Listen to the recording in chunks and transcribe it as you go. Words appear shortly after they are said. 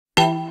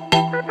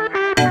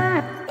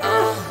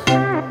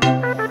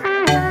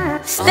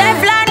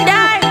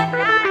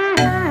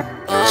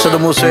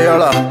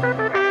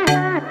Sidhumoose.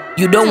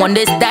 You don't want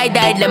this die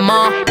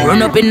lemon.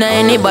 Run up in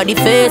anybody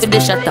face with the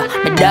shutter.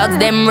 My dogs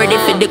them ready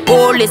for the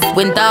coldest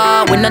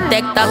winter. We not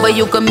tech talk, but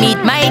you can meet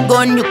my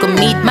gun. You can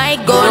meet my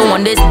gun. You don't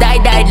want this die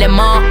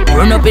lemon.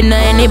 Run up in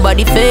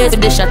anybody face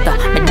with the shutter.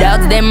 My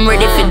dogs them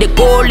ready for the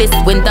coldest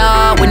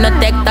winter. We not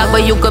tech talk,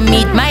 but you can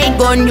meet my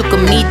gun. You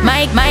can meet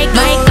my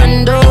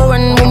condo.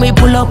 And when we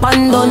pull up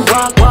and done,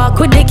 walk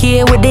with the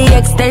key with the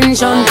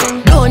extension.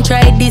 Don't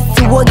try this,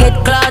 you will get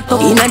caught up.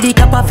 Inna the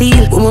copper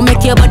field, we will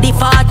make your body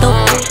fat up.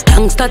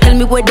 Youngster tell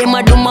me where them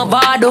a do my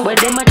vado.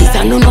 This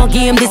a no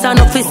game, this a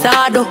no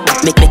fisado.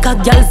 Make a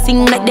girl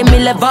sing like them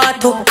in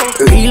Levato.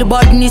 Real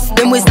badness,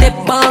 them we step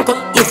back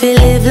up. If you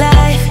live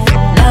life,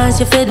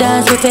 dance if you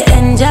dance, if you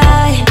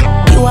enjoy.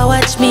 You a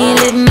watch me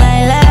live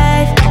my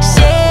life.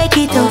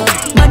 Shake it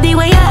up, body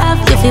where you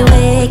have if you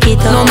wake it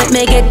up. No make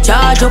me get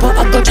charged up.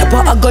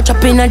 I go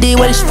chop in a the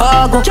Welsh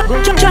Fargo.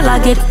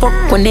 Y'all get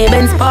fucked when they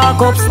bend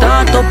spark up.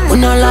 Start up, we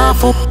no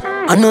laugh up.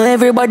 I know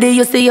everybody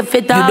you see you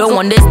fit up. You don't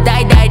want this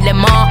die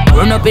lemon.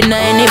 Run up in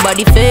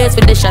anybody face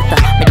with the shutter.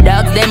 My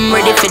dogs them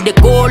ready for the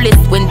coldest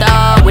winter.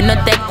 We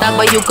not tech talk,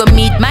 but you can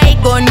meet my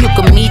gun. You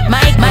can meet my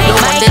You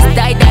don't want this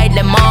die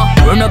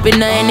lemon. Run up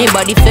in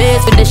anybody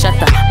face with the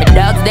shutter. My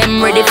dogs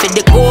them ready for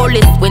the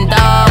coldest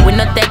winter. We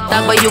not tech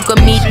talk, but you can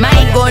meet my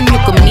gun.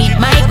 You can meet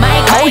my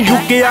Oh,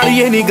 UK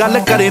वाली नहीं गल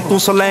करे तू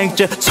slang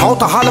च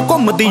south हाल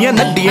घुमदी है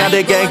नड्डियां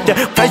दे gang च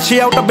fresh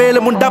out bell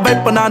मुंडा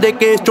वेपना दे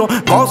case चो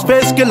boss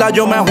face किला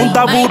जो मैं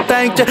हुंदा बूट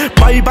टैंक च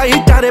भाई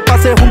चारे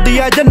पासे हुंदी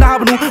है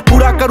जनाब नू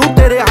पूरा करूं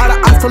तेरे हर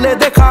असले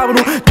दे खाब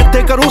नू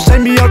किथे करूं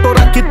सेमी ऑटो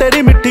रखी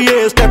तेरी मिट्टी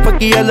है स्टेप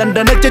की है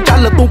लंदन च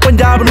चल तू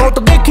पंजाब नोट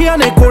देखिया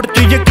ने कोट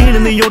च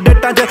यकीन नहीं ओ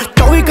डेटा च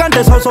 24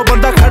 घंटे 100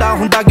 बंदा खड़ा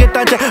हुंदा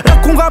गेटा च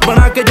रखूंगा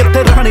बना के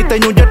जिथे रानी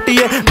तैनू जट्टी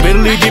है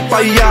बिरली दी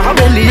पाईया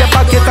हवेली है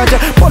पाकेटा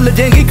च भुल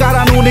जेगी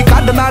कारा नू नी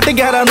कढना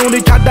टिग्यारा नू नी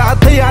छड्ड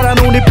हथ यारा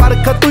नू नी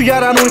परख तू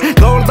यारा नू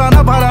दौड़दा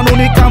ना भारा नू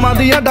नी कामां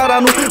दियां डारा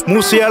नू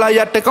मूसे वाला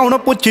जट कौन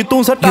पुछी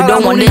तू Satara You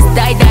don't want this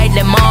die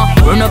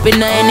lemon. Run up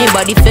in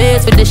anybody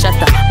face with the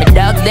shutter. My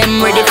dogs them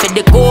ready for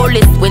the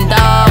coldest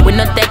winter. We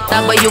not tech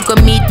talk, but you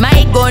can meet my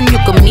gun.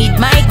 You can meet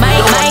my You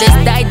don't want this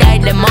die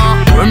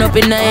lemon. Run up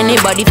in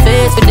anybody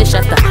face with the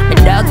shutter. My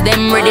dogs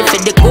them ready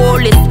for the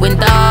coldest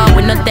winter.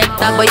 We not tech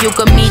talk, but you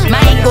can meet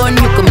my gun.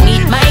 You can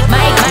meet my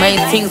My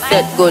things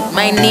set good.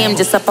 My name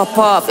just a pop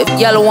off. If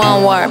y'all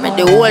want war, make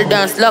the whole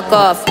dance lock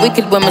off.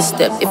 Wicked when me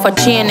step. If I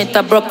chain it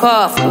a broke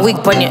off. Wig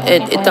pon your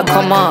head, it a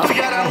come off.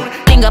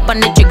 Finger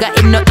pon the trigger,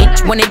 it no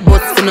itch when it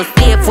bust. You no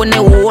safe when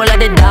the whole of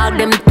the dog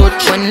them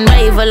touch. When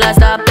rival a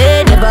stop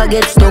it, never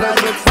get stuck.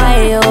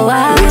 Why oh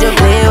why would you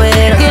play with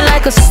it? Looking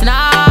like a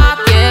snap,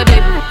 yeah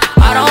baby.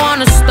 I don't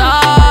wanna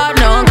start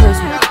no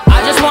cause I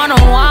just wanna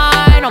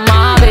whine on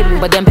my baby.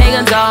 But them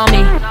pagans on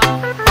me.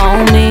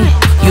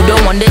 You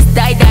don't want this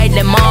die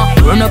lemon.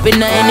 Run up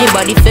in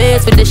anybody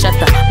face with the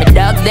shutter. My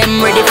dogs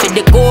them ready for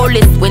the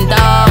coldest winter.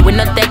 We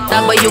not tech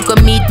talk, but you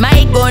can meet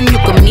my gun. You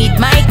can meet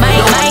my You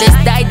don't want this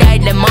die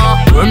lemon.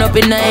 Run up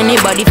in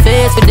anybody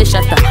face with the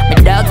shutter. My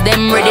dogs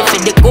them ready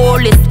for the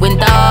coldest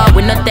winter.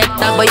 We not tech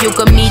talk, but you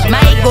can meet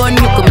my gun.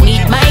 You can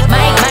meet my